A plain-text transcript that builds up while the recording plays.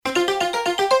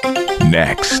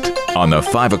Next on the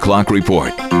 5 o'clock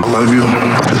report. I love you.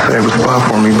 Just save a spot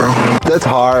for me, bro. That's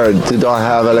hard to don't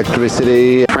have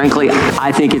electricity. Frankly,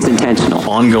 I think it's intentional.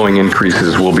 Ongoing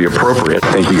increases will be appropriate.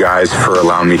 Thank you guys for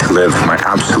allowing me to live my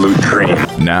absolute dream.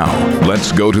 Now,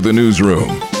 let's go to the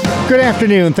newsroom. Good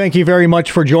afternoon. Thank you very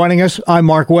much for joining us. I'm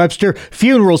Mark Webster.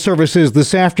 Funeral services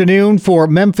this afternoon for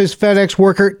Memphis FedEx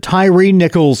worker Tyre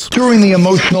Nichols. During the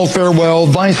emotional farewell,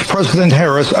 Vice President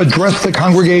Harris addressed the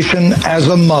congregation as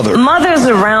a mother. Mothers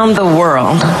around the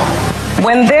world,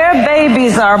 when their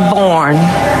babies are born,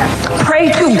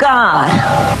 pray to God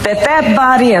that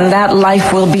body and that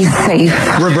life will be safe.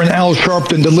 Reverend Al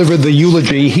Sharpton delivered the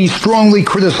eulogy. He strongly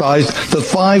criticized the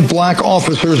 5 black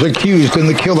officers accused in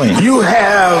the killing. You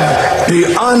have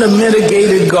the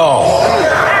unmitigated gall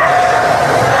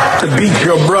to beat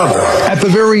your brother. At the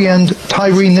very end,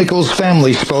 Tyre Nichols'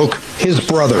 family spoke, his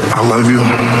brother. I love you,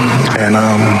 and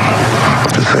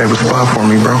just save a spot for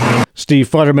me, bro. Steve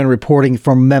Futterman reporting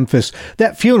from Memphis.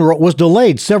 That funeral was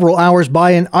delayed several hours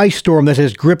by an ice storm that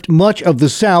has gripped much of the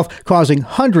South, causing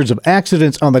hundreds of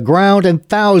accidents on the ground and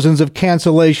thousands of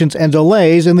cancellations and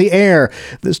delays in the air.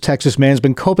 This Texas man's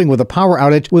been coping with a power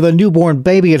outage with a newborn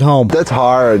baby at home. That's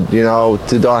hard,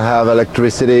 to don't have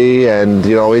electricity and,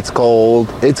 it's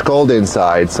cold. It's cold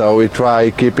inside, so we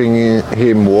try keeping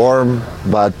him warm,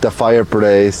 but the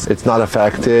fireplace, it's not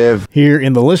effective. Here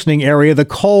in the listening area, the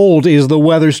cold is the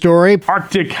weather story.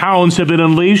 Arctic hounds have been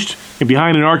unleashed, and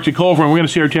behind an Arctic cold front, we're going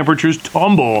to see our temperatures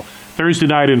tumble Thursday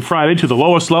night and Friday to the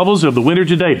lowest levels of the winter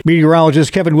to date.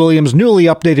 Meteorologist Kevin Williams' newly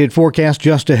updated forecast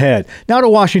just ahead. Now to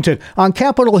Washington. On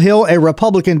Capitol Hill, a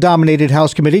Republican-dominated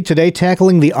House committee today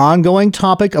tackling the ongoing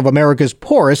topic of America's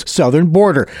porous southern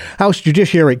border. House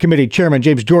Judiciary Committee Chairman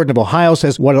James Jordan of Ohio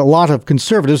says what a lot of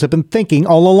conservatives have been thinking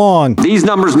all along. These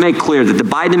numbers make clear that the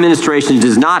Biden administration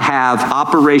does not have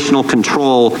operational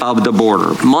control of the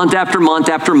border. Month after month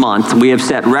after month, we have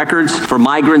set records for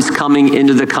migrants coming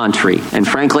into the country. And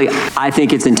frankly, I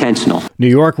think it's intentional. New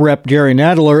York Rep. Jerry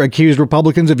Nadler accused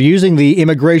Republicans of using the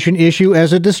immigration issue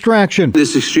as a distraction.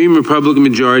 This extreme Republican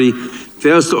majority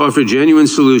fails to offer genuine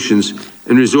solutions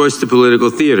and resorts to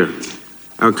political theater.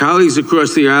 Our colleagues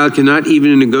across the aisle cannot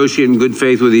even negotiate in good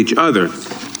faith with each other,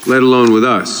 let alone with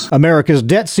us. America's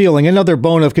debt ceiling, another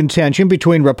bone of contention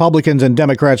between Republicans and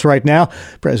Democrats right now.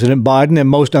 President Biden and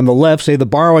most on the left say the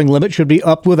borrowing limit should be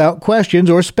upped without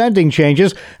questions or spending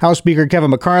changes. House Speaker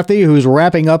Kevin McCarthy, who's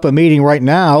wrapping up a meeting right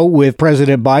now with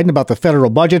President Biden about the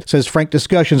federal budget, says frank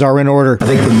discussions are in order. I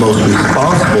think the most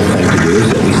responsible thing to do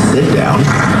is that we sit down.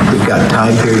 We've got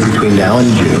time period between now and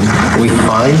June. We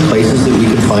find places that we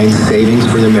can find savings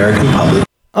for the American public.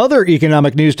 Other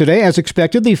economic news today, as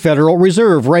expected, the Federal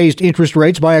Reserve raised interest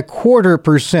rates by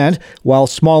 0.25%. While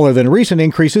smaller than recent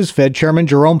increases, Fed Chairman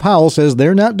Jerome Powell says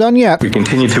they're not done yet. We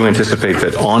continue to anticipate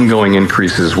that ongoing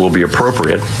increases will be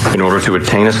appropriate in order to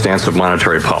attain a stance of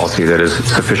monetary policy that is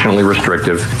sufficiently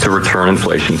restrictive to return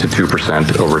inflation to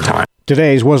 2% over time.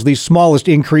 Today's was the smallest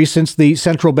increase since the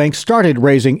central bank started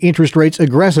raising interest rates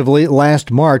aggressively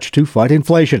last March to fight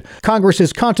inflation. Congress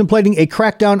is contemplating a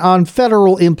crackdown on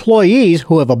federal employees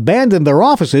who have abandoned their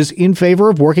offices in favor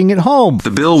of working at home. The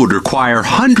bill would require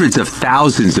hundreds of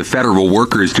thousands of federal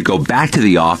workers to go back to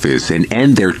the office and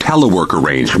end their telework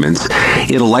arrangements.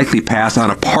 It'll likely pass on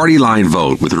a party line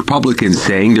vote, with Republicans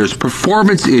saying there's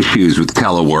performance issues with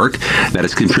telework that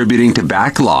is contributing to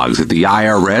backlogs at the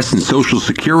IRS and Social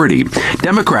Security.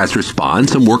 Democrats respond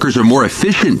some workers are more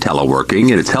efficient teleworking,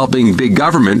 and it's helping big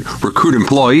government recruit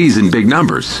employees in big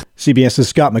numbers. CBS's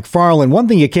Scott McFarlane. One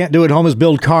thing you can't do at home is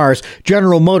build cars.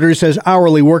 General Motors says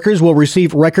hourly workers will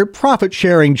receive record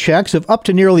profit-sharing checks of up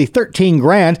to nearly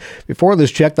 $13,000. Before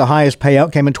this check, the highest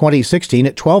payout came in 2016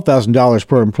 at $12,000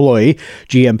 per employee.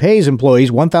 GM pays employees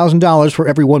 $1,000 for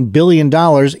every $1 billion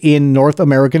in North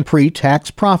American pre-tax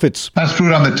profits. That's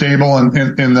food on the table in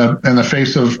the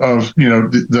face of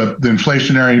the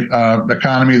inflationary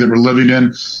economy that we're living in.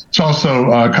 It's also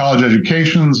college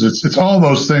educations. It's all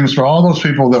those things for all those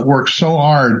people that work so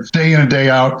hard day in and day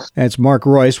out. That's Mark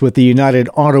Royce with the United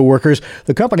Auto Workers.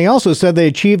 The company also said they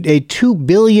achieved a $2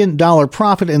 billion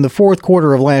profit in the fourth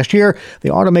quarter of last year. The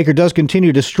automaker does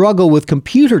continue to struggle with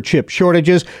computer chip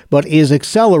shortages, but is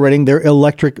accelerating their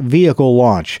electric vehicle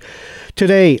launch.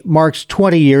 Today marks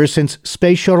 20 years since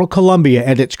Space Shuttle Columbia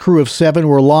and its crew of 7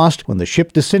 were lost when the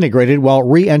ship disintegrated while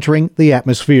re-entering the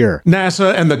atmosphere.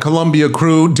 NASA and the Columbia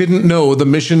crew didn't know the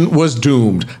mission was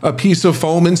doomed. A piece of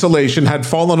foam insulation had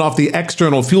fallen off the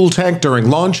external fuel tank during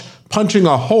launch, punching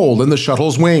a hole in the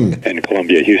shuttle's wing. And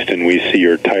Columbia, Houston, we see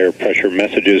your tire pressure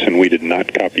messages, and we did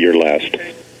not copy your last.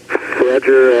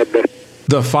 Roger,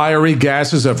 The fiery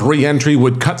gases of re-entry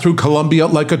would cut through Columbia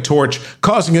like a torch,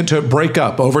 causing it to break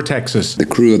up over Texas. The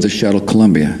crew of the shuttle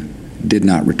Columbia did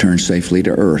not return safely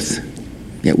to Earth,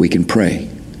 yet we can pray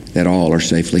that all are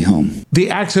safely home. The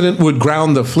accident would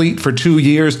ground the fleet for 2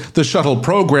 years. The shuttle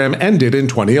program ended in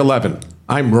 2011.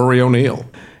 I'm Rory O'Neill.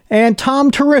 And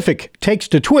Tom Terrific takes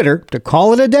to Twitter to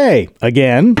call it a day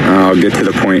again. I'll get to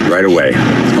the point right away.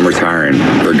 I'm retiring.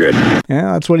 We're good.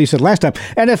 Yeah, that's what he said last time.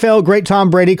 NFL great Tom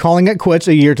Brady calling it quits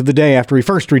a year to the day after he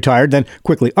first retired, then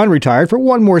quickly unretired for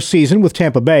one more season with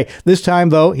Tampa Bay. This time,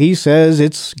 though, he says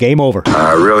it's game over.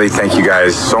 Really, thank you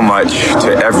guys so much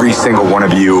to every single one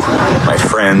of you, my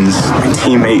friends, my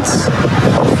teammates,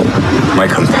 my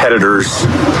competitors.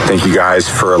 Thank you guys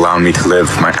for allowing me to live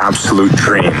my absolute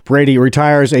dream. Brady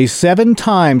retires a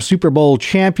 7-time Super Bowl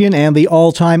champion and the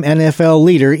all-time NFL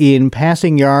leader in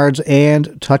passing yards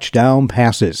and touchdown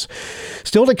passes.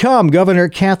 Still to come, Governor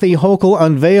Kathy Hochul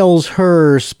unveils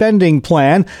her spending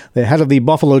plan. The head of the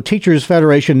Buffalo Teachers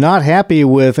Federation not happy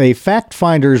with a fact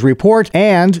finder's report,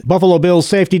 and Buffalo Bills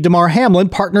safety Damar Hamlin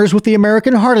partners with the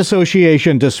American Heart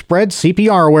Association to spread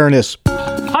CPR awareness.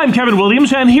 I'm Kevin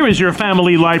Williams, and here is your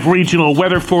Family Life regional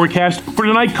weather forecast. For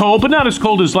tonight, cold, but not as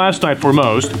cold as last night for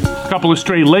most. A couple of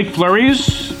stray lake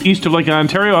flurries east of Lake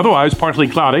Ontario, otherwise partly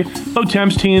cloudy. Low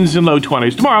temps, teens, and low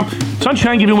 20s. Tomorrow,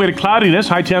 sunshine giving way to cloudiness,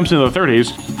 high temps in the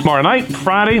 30s. Tomorrow night,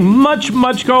 Friday, much,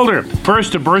 much colder.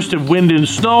 First, a burst of wind and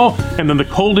snow, and then the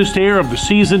coldest air of the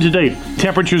season to date.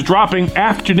 Temperatures dropping.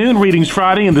 Afternoon readings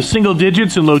Friday in the single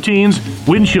digits and low teens.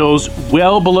 Wind chills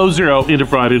well below zero into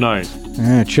Friday night.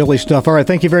 Chilly stuff. All right,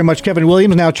 thank you very much, Kevin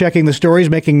Williams. Now checking the stories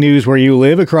making news where you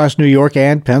live across New York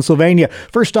and Pennsylvania.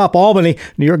 First stop, Albany.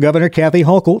 New York Governor Kathy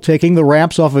Hochul taking the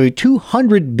wraps off of a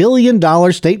 $200 billion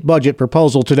state budget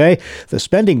proposal today. The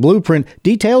spending blueprint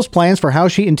details plans for how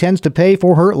she intends to pay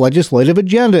for her legislative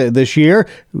agenda this year.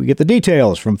 We get the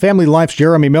details from Family Life's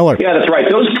Jeremy Miller. Yeah, that's right.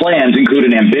 Those plans include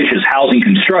an ambitious housing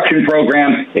construction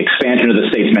program, expansion of the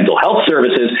state's mental health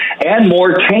services, and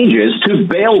more changes to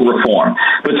bail reform.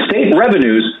 But state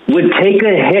revenues would take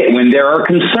a hit when there are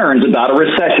concerns about a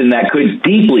recession that could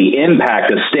deeply impact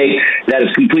a state that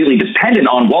is completely dependent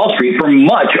on Wall Street for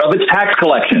much of its tax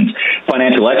collections.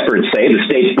 Financial experts say the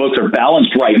state's books are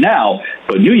balanced right now,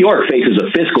 but New York faces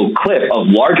a fiscal cliff of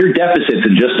larger deficits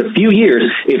in just a few years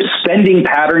if spending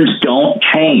patterns don't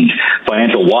change.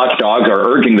 Financial watchdogs are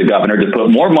urging the governor to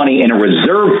put more money in a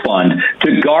reserve fund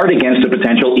to guard against a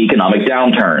potential economic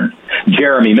downturn.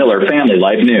 Jeremy Miller, Family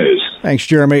Life News. Thanks,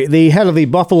 Jeremy. The head of the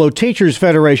Buffalo Teachers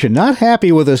Federation not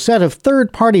happy with a set of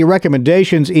third-party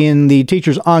recommendations in the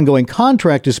teachers' ongoing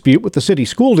contract dispute with the city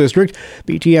school district.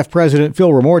 BTF President Phil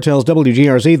Ramore tells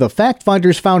WGRZ the fact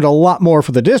finders found a lot more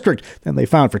for the district than they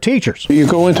found for teachers. You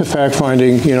go into fact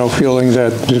finding, feeling that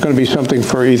there's going to be something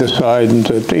for either side and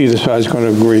that either side is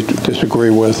going to disagree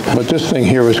with. But this thing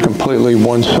here is completely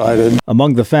one-sided.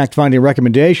 Among the fact-finding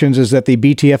recommendations is that the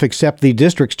BTF accept the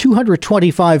district's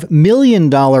 $225 million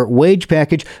wage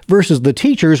package versus the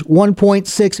teacher's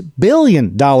 $1.6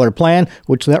 billion plan,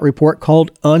 which that report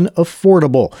called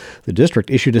unaffordable. The district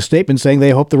issued a statement saying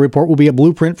they hope the report will be a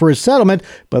blueprint for a settlement,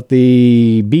 but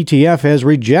the BTF has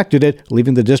rejected it,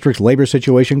 leaving the district's labor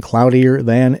situation cloudier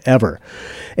than ever.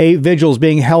 A vigil is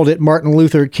being held at Martin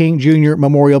Luther King Jr.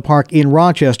 Memorial Park in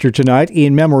Rochester tonight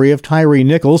in memory of Tyree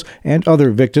Nichols and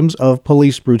other victims of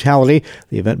police brutality.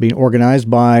 The event being organized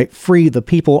by Free the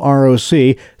People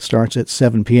ROC starts at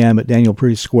 7 p.m. at Daniel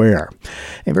Priest Square.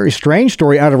 A very strange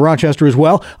story out of Rochester as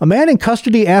well. A man in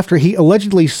custody after he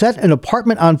allegedly set an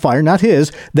apartment on fire, not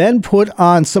his, then put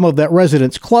on some of that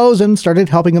resident's clothes and started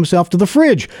helping himself to the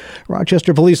fridge.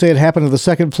 Rochester police say it happened on the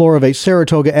second floor of a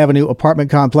Saratoga Avenue apartment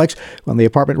complex. When the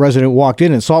apartment resident walked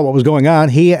in and saw what was going on,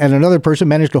 he and another person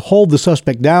managed to hold the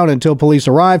suspect down until police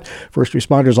arrived. First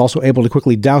responders also able to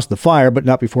quickly douse the fire, but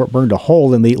not before it burned a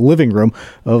hole in the living room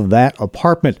of that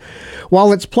apartment.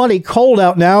 While it's plenty cold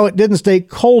out now, it didn't stay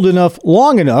cold enough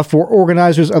long enough for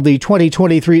organizers of the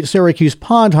 2023 Syracuse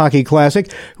Pond Hockey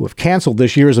Classic, who have canceled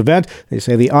this year's event. They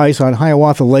say the ice on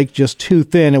Hiawatha Lake just too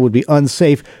thin and would be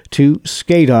unsafe to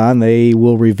skate on. They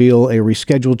will reveal a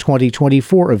rescheduled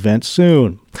 2024 event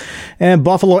soon. And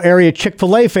Buffalo area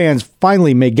Chick-fil-A fans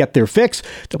finally may get their fix.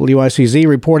 WICZ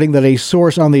reporting that a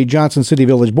source on the Johnson City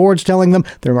Village board's telling them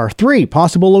there are 3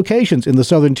 possible locations in the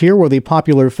southern tier where the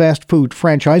popular fast food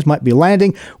franchise might be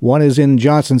landing. One is in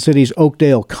Johnson City's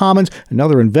Oakdale Commons,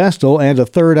 another in Vestal, and a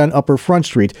third on Upper Front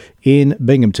Street in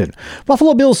Binghamton.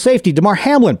 Buffalo Bills safety Damar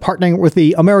Hamlin partnering with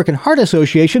the American Heart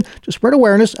Association to spread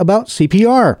awareness about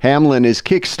CPR. Hamlin is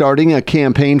kickstarting a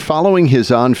campaign following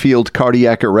his on-field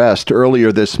cardiac arrest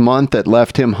earlier this month that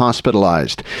left him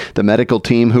hospitalized. The medical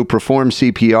team who performed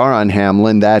CPR on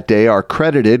Hamlin that day are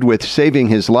credited with saving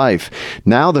his life.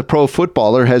 Now the pro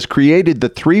footballer has created the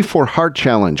 3 for Heart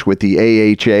Challenge with the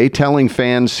AHA, telling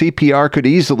fans CPR could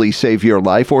easily save your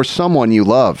life or someone you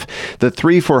love. The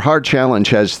 3 for Heart Challenge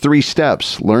has 3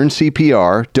 steps: learn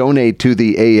CPR, donate to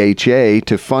the AHA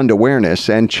to fund awareness,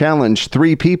 and challenge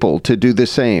 3 people to do the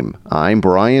same. I'm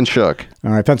Brian Shook.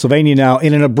 All right, Pennsylvania now.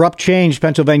 In an abrupt change,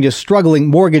 Pennsylvania's struggling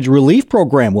mortgage relief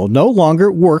program will no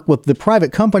longer work with the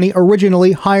private company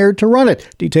originally hired to run it.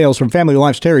 Details from Family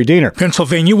Life's Terry Diener.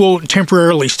 Pennsylvania will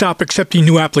temporarily stop accepting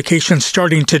new applications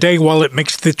starting today while it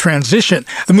makes the transition.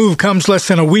 The move comes less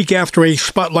than a week after a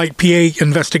Spotlight PA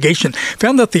investigation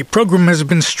found that the program has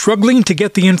been struggling to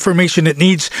get the information it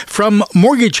needs from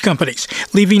mortgage companies,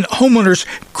 leaving homeowners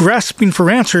grasping for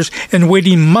answers and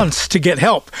waiting months to get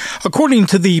help. According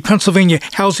to the Pennsylvania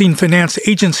Housing Finance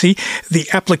Agency, the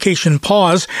application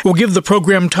pause will give the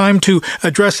program time to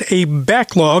address a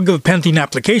backlog of pending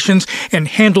applications and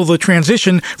handle the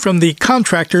transition from the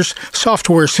contractor's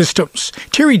software systems.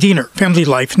 Terry Diener, Family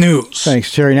Life News.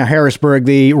 Thanks, Terry. Now, Harrisburg,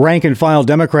 the rank-and-file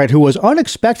Democrat who was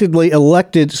unexpectedly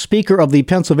elected Speaker of the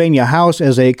Pennsylvania House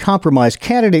as a compromise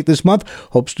candidate this month,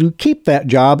 hopes to keep that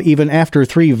job even after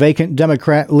 3 vacant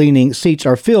Democrat-leaning seats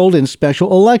are filled in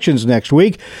special elections next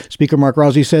week. Speaker Mark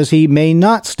Rousey says he may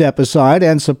not step aside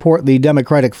and support the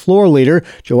Democratic floor leader,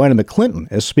 Joanna McClinton,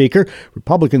 as Speaker.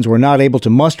 Republicans were not able to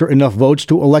muster enough votes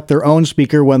to elect their own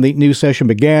Speaker when the new session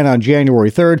began on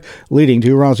January 3rd, leading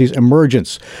to Rousey's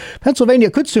emergence. Pennsylvania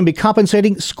could soon be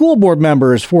compensating school board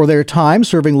members for their time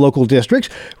serving local districts.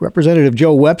 Representative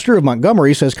Joe Webster of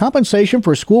Montgomery says compensation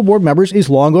for school board members is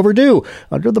long overdue.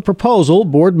 Under the proposal,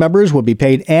 board members would be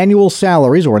paid annual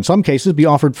salaries or in some cases be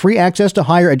offered free access to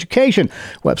higher education.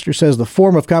 Webster says the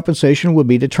form of compensation would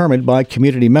be determined by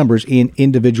community members in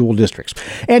individual districts.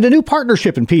 And a new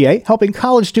partnership in PA helping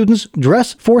college students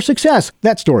dress for success.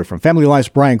 That story from Family Life's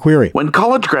Brian Query. When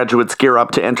college graduates gear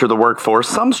up to enter the workforce,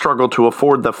 some struggle to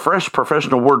afford the fresh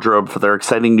professional wardrobe for their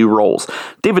exciting new roles.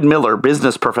 David Miller,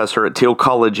 business professor at Thiel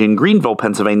College in Greenville,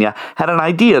 Pennsylvania, had an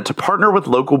idea to partner with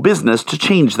local business to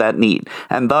change that need.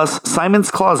 And thus, Simon's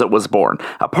Closet was born,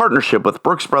 a partnership with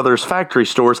Brooks Brothers factory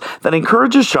stores that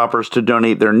encourages shoppers to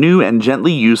donate their new and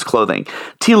gently used clothing.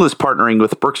 Thiel is partnering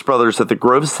with Brooks Brothers at the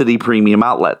Grove City Premium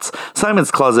Outlets.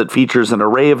 Simon's Closet features an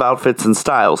array of outfits and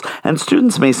styles, and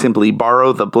students may simply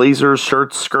borrow the blazers,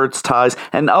 shirts, skirts, ties,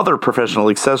 and other professional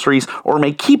accessories, or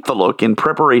may keep the look in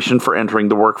preparation for entering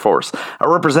the workforce. A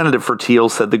representative for Thiel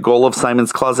said the goal of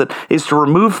Simon's Closet is to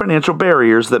remove financial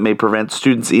barriers that may prevent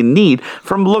students in need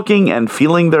from looking and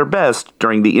feeling their best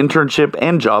during the internship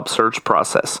and job search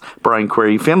process. Brian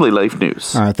Query, Family Life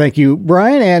News. All right, thank you,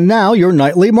 Brian. And now your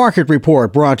nightly market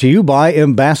report brought to you by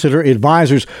Ambassador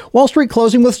Advisors. Wall Street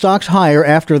closing with stocks higher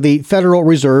after the Federal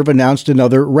Reserve announced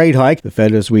another rate hike. The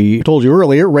Fed, as we told you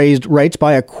earlier, raised rates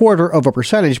by 0.25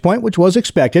 percentage point, which was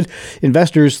expected.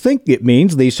 Investors think it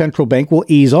means the central bank will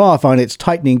ease off on its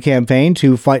tightening campaign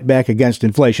to fight back against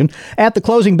inflation. At the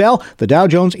closing bell, the Dow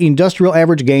Jones Industrial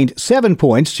Average gained 7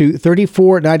 points to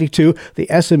 3492.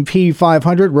 The S&P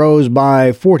 500 rose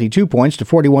by 42 points to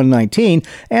 4119,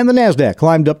 and the Nasdaq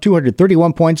climbed up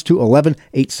 231 points to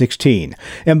 11,816.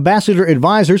 Ambassador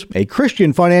Advisors, a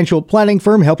Christian financial planning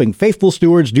firm helping faithful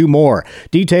stewards do more.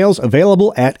 Details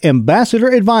available at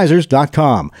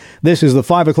ambassadoradvisors.com. This is the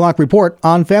 5 o'clock report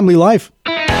on Family Life.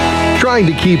 Trying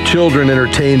to keep children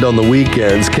entertained on the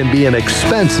weekends can be an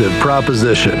expensive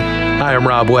proposition. Hi, I'm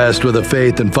Rob West with a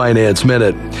Faith and Finance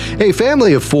Minute. A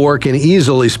family of 4 can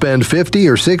easily spend $50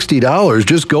 or $60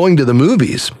 just going to the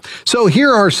movies. So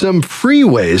here are some free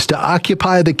ways to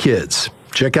occupy the kids.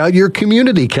 Check out your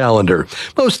community calendar.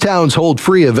 Most towns hold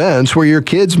free events where your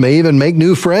kids may even make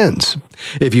new friends.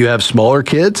 If you have smaller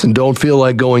kids and don't feel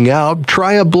like going out,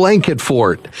 try a blanket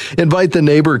fort. Invite the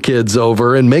neighbor kids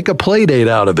over and make a play date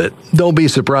out of it. Don't be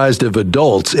surprised if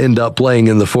adults end up playing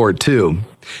in the fort too.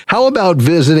 How about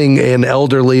visiting an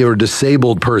elderly or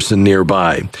disabled person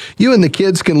nearby? You and the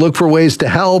kids can look for ways to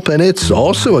help, and it's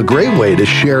also a great way to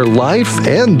share life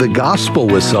and the gospel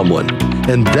with someone.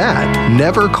 And that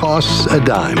never costs a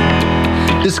dime.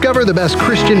 Discover the best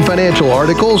Christian financial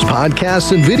articles,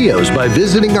 podcasts, and videos by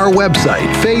visiting our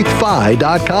website,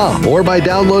 faithfi.com, or by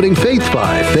downloading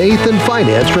FaithFi, Faith and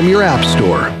Finance from your app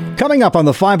store. Coming up on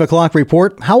the 5 o'clock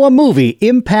report, how a movie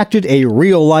impacted a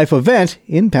real-life event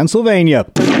in Pennsylvania.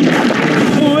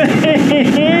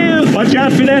 Well, Watch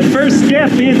out for that first step.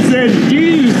 It's a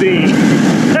doozy.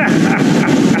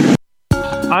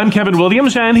 I'm Kevin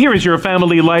Williams, and here is your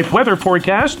family life weather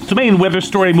forecast. The main weather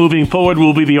story moving forward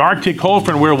will be the Arctic cold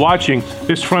front we're watching.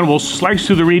 This front will slice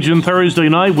through the region Thursday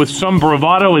night with some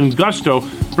bravado and gusto,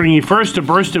 bringing first a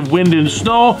burst of wind and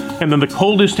snow, and then the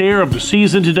coldest air of the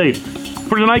season to date.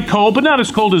 For tonight, cold, but not as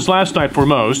cold as last night for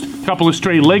most. A couple of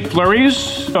stray lake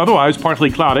flurries, otherwise partly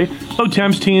cloudy. Low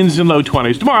temps, teens, and low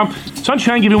 20s. Tomorrow,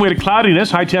 sunshine giving way to cloudiness,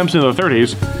 high temps in the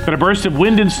 30s. Then a burst of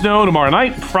wind and snow tomorrow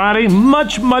night. Friday,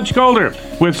 much colder,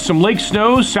 with some lake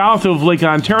snow south of Lake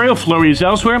Ontario, flurries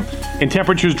elsewhere, and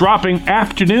temperatures dropping.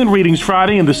 Afternoon readings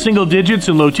Friday in the single digits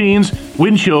and low teens.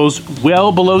 Wind chills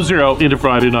well below zero into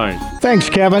Friday night. Thanks,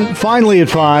 Kevin. Finally at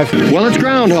 5. Well, it's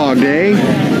Groundhog Day.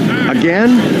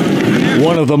 Again?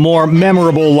 One of the more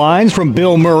memorable lines from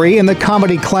Bill Murray in the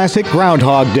comedy classic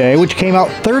Groundhog Day, which came out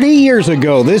 30 years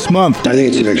ago this month. I think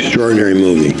it's an extraordinary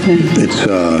movie.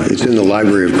 It's in the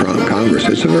Library of Congress.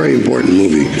 It's a very important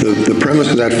movie. The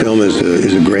premise of that film is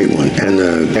a great one, and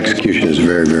the execution is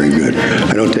very, very good.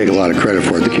 I don't take a lot of credit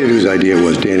for it. The kid whose idea it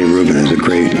was, Danny Rubin, is a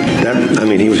great.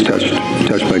 He was touched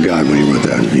by God when he wrote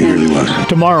that. He really was.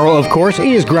 Tomorrow, of course,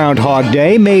 is Groundhog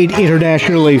Day, made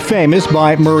internationally famous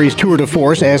by Murray's tour de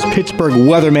force as Pittsburgh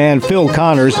weatherman Phil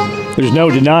Connors. There's no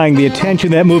denying the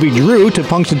attention that movie drew to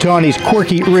Punxsutawney's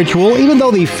quirky ritual, even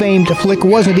though the famed flick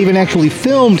wasn't even actually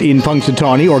filmed in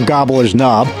Punxsutawney or Gobbler's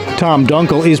Knob. Tom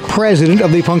Dunkel is president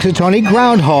of the Punxsutawney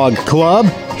Groundhog Club.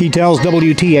 He tells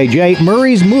WTAJ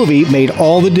Murray's movie made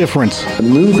all the difference. The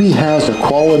movie has a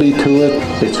quality to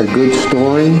it. It's a good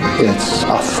story. It's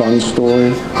a fun story,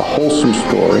 a wholesome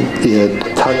story.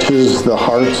 It touches the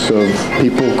hearts of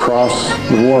people across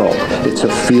the world. It's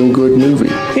a feel-good movie.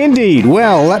 Indeed.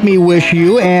 Well, let me wish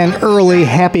you an early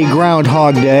happy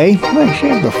Groundhog Day. I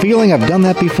have the feeling I've done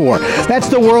that before. That's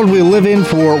the world we live in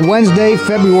for Wednesday,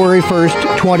 February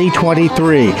 1st,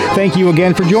 2023. Thank you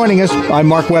again for joining us. I'm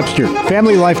Mark Webster,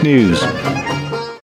 Family Life News.